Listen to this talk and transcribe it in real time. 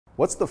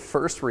What's the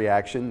first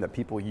reaction that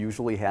people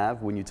usually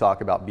have when you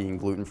talk about being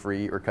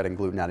gluten-free or cutting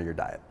gluten out of your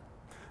diet?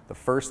 The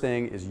first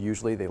thing is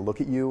usually they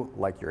look at you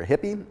like you're a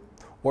hippie,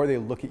 or they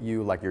look at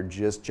you like you're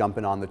just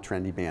jumping on the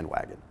trendy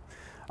bandwagon.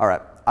 All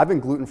right, I've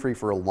been gluten-free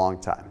for a long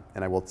time,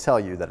 and I will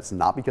tell you that it's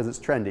not because it's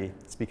trendy,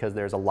 it's because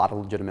there's a lot of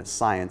legitimate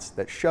science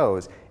that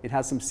shows it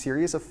has some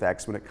serious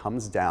effects when it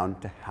comes down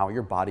to how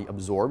your body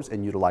absorbs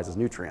and utilizes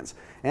nutrients.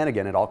 And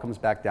again, it all comes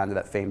back down to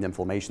that famed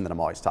inflammation that I'm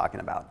always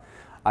talking about.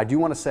 I do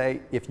want to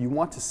say, if you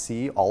want to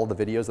see all of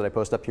the videos that I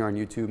post up here on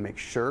YouTube, make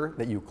sure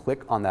that you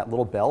click on that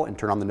little bell and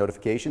turn on the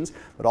notifications.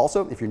 But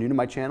also, if you're new to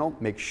my channel,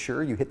 make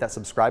sure you hit that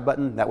subscribe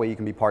button. That way you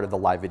can be part of the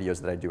live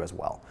videos that I do as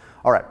well.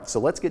 All right, so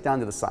let's get down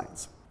to the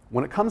science.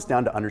 When it comes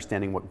down to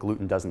understanding what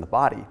gluten does in the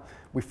body,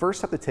 we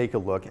first have to take a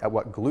look at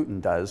what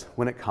gluten does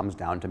when it comes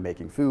down to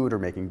making food or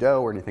making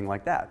dough or anything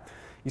like that.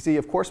 You see,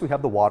 of course, we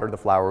have the water, the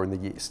flour, and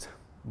the yeast.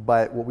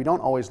 But what we don't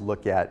always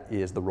look at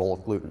is the role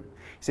of gluten.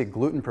 You see,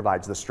 gluten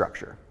provides the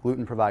structure.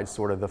 Gluten provides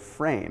sort of the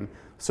frame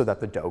so that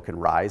the dough can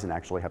rise and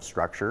actually have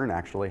structure and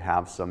actually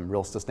have some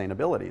real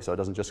sustainability so it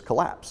doesn't just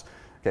collapse.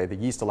 Okay, the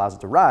yeast allows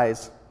it to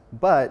rise,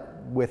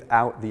 but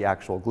without the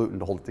actual gluten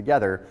to hold it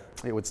together,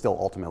 it would still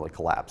ultimately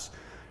collapse.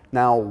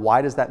 Now,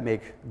 why does that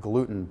make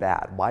gluten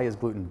bad? Why is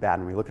gluten bad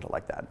when we look at it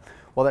like that?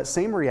 Well, that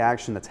same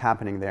reaction that's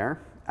happening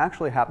there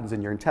actually happens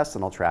in your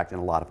intestinal tract in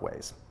a lot of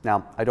ways.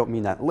 Now, I don't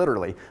mean that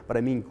literally, but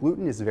I mean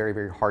gluten is very,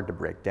 very hard to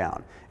break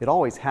down. It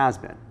always has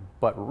been,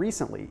 but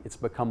recently it's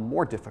become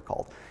more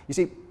difficult. You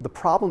see, the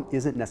problem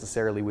isn't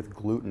necessarily with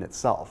gluten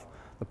itself.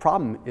 The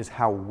problem is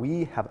how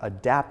we have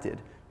adapted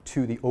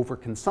to the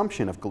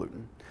overconsumption of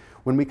gluten.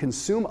 When we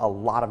consume a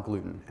lot of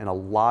gluten and a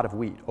lot of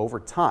wheat over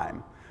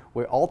time,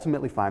 we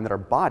ultimately find that our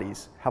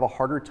bodies have a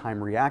harder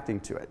time reacting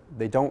to it.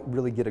 They don't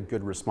really get a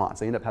good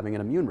response. They end up having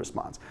an immune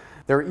response.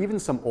 There are even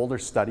some older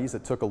studies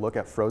that took a look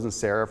at frozen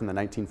Sara from the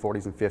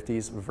 1940s and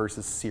 50s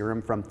versus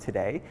serum from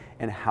today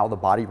and how the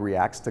body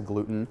reacts to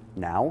gluten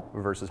now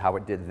versus how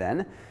it did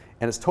then.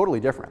 And it's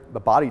totally different. The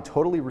body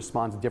totally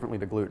responds differently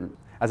to gluten.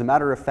 As a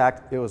matter of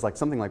fact, it was like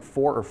something like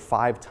 4 or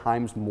 5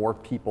 times more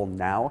people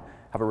now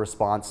have a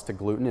response to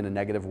gluten in a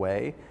negative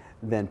way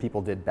than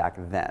people did back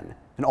then.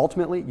 And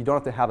ultimately, you don't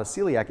have to have a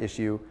celiac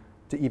issue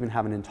to even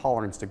have an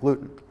intolerance to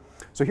gluten.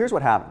 So here's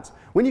what happens.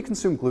 When you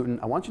consume gluten,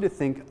 I want you to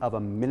think of a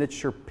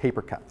miniature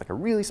paper cut, like a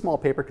really small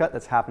paper cut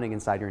that's happening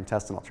inside your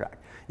intestinal tract.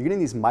 You're getting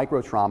these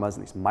micro traumas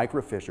and these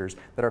micro fissures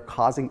that are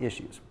causing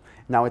issues.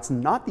 Now, it's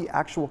not the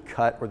actual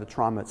cut or the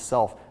trauma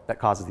itself that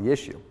causes the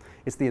issue.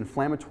 It's the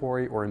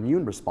inflammatory or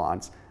immune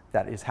response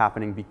that is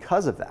happening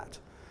because of that.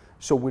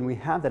 So when we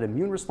have that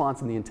immune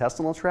response in the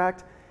intestinal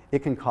tract,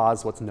 it can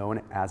cause what's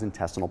known as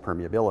intestinal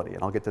permeability,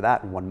 and I'll get to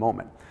that in one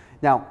moment.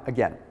 Now,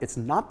 again, it's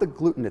not the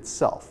gluten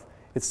itself.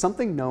 It's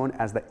something known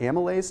as the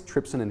amylase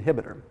trypsin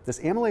inhibitor. This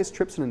amylase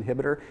trypsin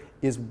inhibitor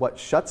is what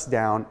shuts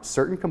down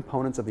certain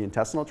components of the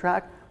intestinal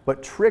tract,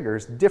 but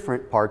triggers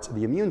different parts of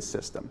the immune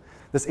system.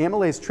 This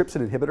amylase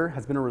trypsin inhibitor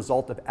has been a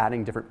result of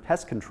adding different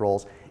pest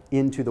controls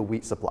into the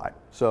wheat supply.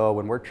 So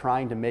when we're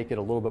trying to make it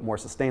a little bit more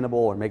sustainable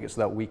or make it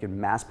so that we can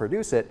mass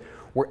produce it,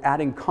 we're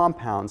adding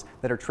compounds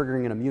that are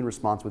triggering an immune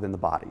response within the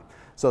body.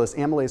 So this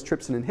amylase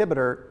trypsin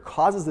inhibitor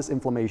causes this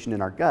inflammation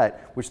in our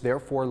gut, which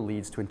therefore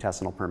leads to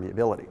intestinal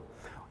permeability.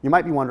 You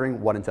might be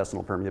wondering what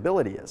intestinal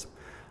permeability is.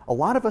 A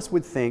lot of us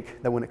would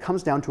think that when it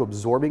comes down to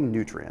absorbing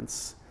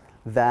nutrients,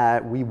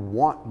 that we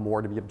want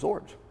more to be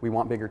absorbed. We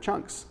want bigger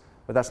chunks,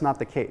 but that's not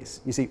the case.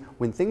 You see,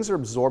 when things are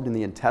absorbed in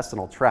the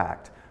intestinal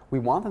tract, we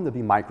want them to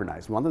be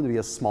micronized. We want them to be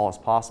as small as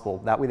possible.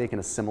 That way they can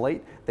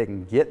assimilate, they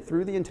can get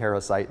through the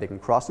enterocyte, they can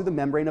cross through the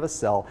membrane of a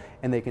cell,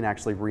 and they can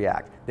actually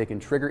react. They can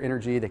trigger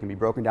energy, they can be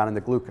broken down into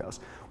glucose.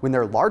 When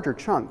they're larger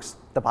chunks,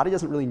 the body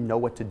doesn't really know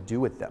what to do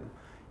with them.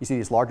 You see,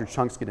 these larger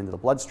chunks get into the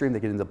bloodstream, they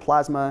get into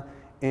plasma,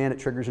 and it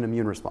triggers an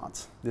immune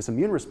response. This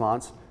immune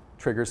response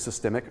triggers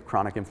systemic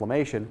chronic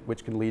inflammation,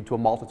 which can lead to a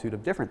multitude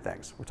of different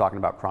things. We're talking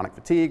about chronic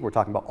fatigue, we're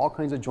talking about all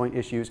kinds of joint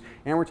issues,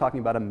 and we're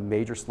talking about a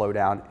major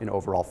slowdown in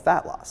overall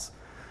fat loss.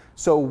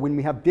 So when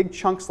we have big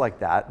chunks like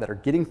that are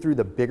getting through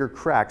the bigger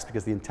cracks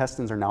because the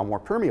intestines are now more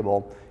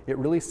permeable, it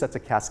really sets a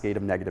cascade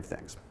of negative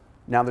things.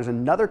 Now there's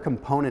another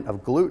component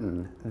of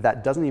gluten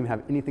that doesn't even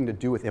have anything to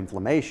do with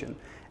inflammation,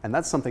 and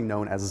that's something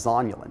known as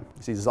zonulin.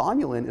 You see,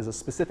 zonulin is a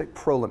specific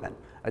proliment,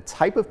 a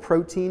type of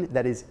protein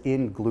that is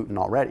in gluten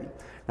already.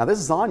 Now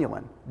this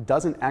zonulin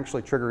doesn't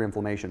actually trigger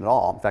inflammation at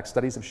all. In fact,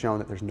 studies have shown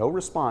that there's no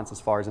response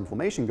as far as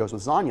inflammation goes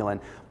with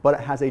zonulin, but it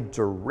has a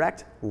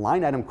direct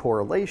line item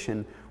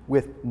correlation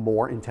with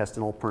more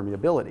intestinal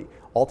permeability,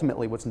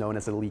 ultimately what's known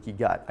as a leaky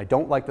gut. I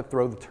don't like to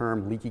throw the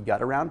term leaky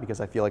gut around because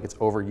I feel like it's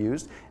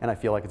overused and I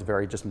feel like it's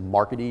very just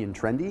markety and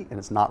trendy, and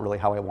it's not really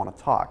how I want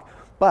to talk.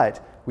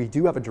 But we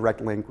do have a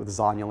direct link with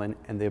zonulin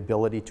and the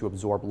ability to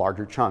absorb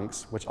larger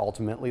chunks, which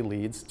ultimately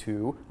leads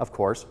to, of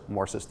course,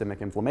 more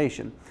systemic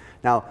inflammation.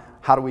 Now,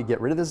 how do we get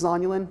rid of this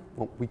zonulin?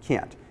 Well, we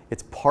can't.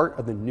 It's part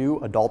of the new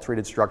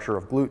adulterated structure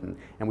of gluten,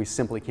 and we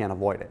simply can't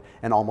avoid it.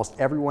 And almost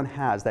everyone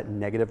has that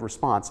negative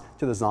response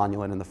to the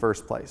zonulin in the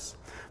first place.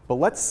 But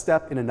let's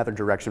step in another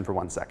direction for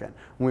 1 second.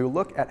 When we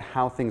look at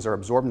how things are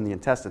absorbed in the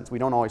intestines, we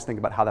don't always think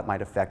about how that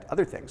might affect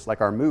other things,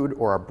 like our mood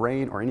or our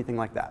brain or anything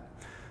like that.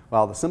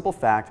 Well, the simple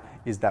fact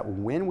is that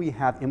when we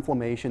have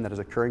inflammation that is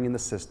occurring in the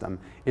system,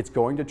 it's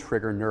going to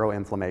trigger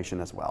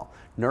neuroinflammation as well.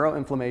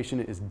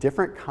 Neuroinflammation is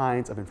different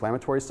kinds of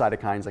inflammatory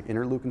cytokines like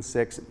interleukin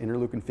 6 and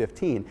interleukin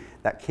 15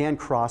 that can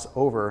cross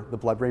over the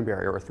blood-brain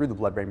barrier, or through the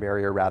blood-brain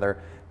barrier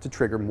rather, to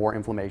trigger more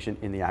inflammation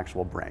in the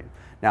actual brain.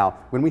 Now,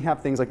 when we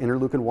have things like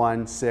interleukin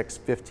 1, 6,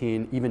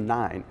 15, even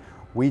 9,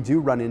 we do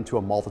run into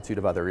a multitude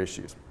of other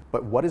issues.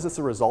 But what is this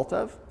a result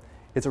of?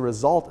 It's a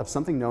result of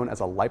something known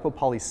as a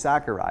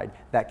lipopolysaccharide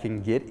that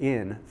can get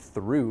in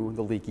through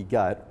the leaky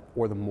gut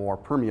or the more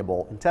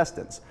permeable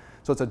intestines.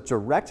 So it's a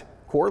direct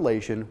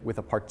correlation with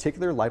a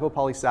particular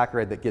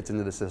lipopolysaccharide that gets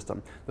into the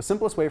system. The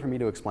simplest way for me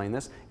to explain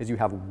this is you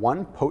have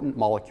one potent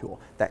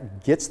molecule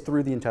that gets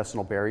through the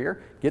intestinal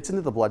barrier, gets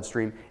into the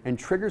bloodstream, and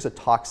triggers a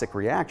toxic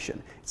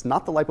reaction. It's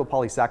not the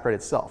lipopolysaccharide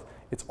itself.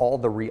 It's all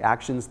the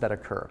reactions that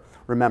occur.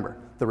 Remember,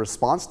 the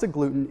response to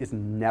gluten is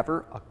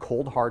never a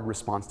cold, hard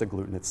response to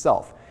gluten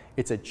itself.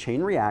 It's a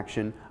chain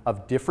reaction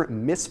of different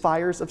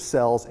misfires of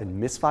cells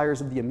and misfires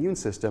of the immune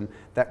system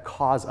that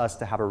cause us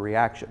to have a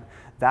reaction.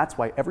 That's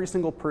why every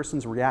single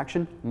person's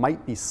reaction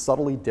might be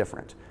subtly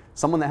different.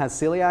 Someone that has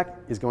celiac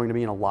is going to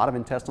be in a lot of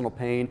intestinal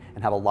pain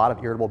and have a lot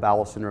of irritable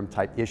bowel syndrome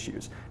type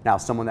issues. Now,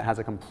 someone that has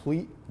a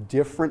complete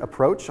different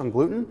approach on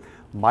gluten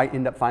might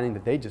end up finding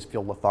that they just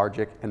feel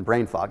lethargic and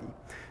brain foggy.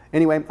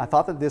 Anyway, I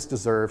thought that this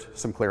deserved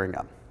some clearing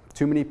up.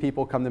 Too many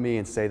people come to me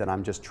and say that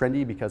I'm just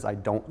trendy because I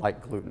don't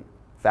like gluten.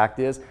 Fact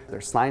is,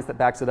 there's science that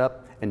backs it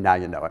up, and now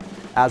you know it.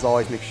 As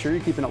always, make sure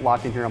you're keeping it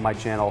locked in here on my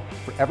channel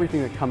for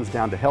everything that comes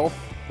down to health,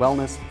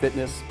 wellness,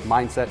 fitness,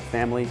 mindset,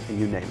 family, and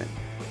you name it.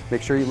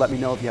 Make sure you let me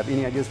know if you have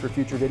any ideas for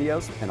future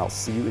videos, and I'll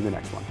see you in the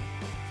next one.